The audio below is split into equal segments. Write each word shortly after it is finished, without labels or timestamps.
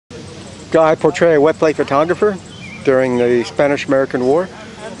I portray a wet plate photographer during the Spanish-American War.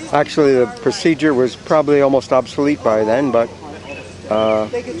 Actually, the procedure was probably almost obsolete by then, but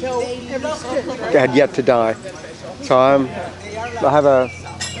had yet to die. So I have a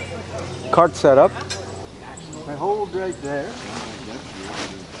cart set up. I hold right there.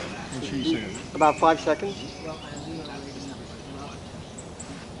 About 5 seconds.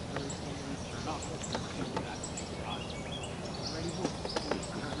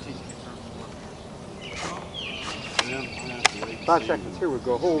 Here we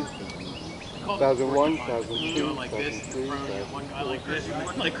go. Hold. 1001, 1002, 1003,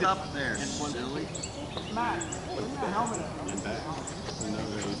 1004.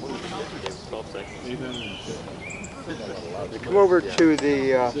 Come over to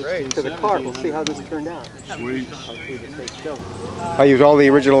the cart. We'll see how this turned out. Sweet. I use all the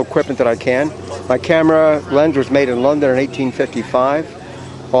original equipment that I can. My camera lens was made in London in 1855.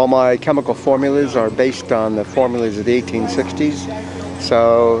 All my chemical formulas are based on the formulas of the 1860s.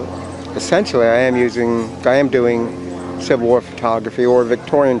 So essentially I am doing Civil War photography or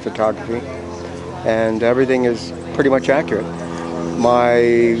Victorian photography, and everything is pretty much accurate. My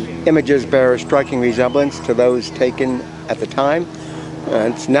images bear a striking resemblance to those taken at the time.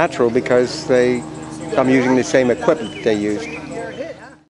 It's natural because I'm using the same equipment that they used.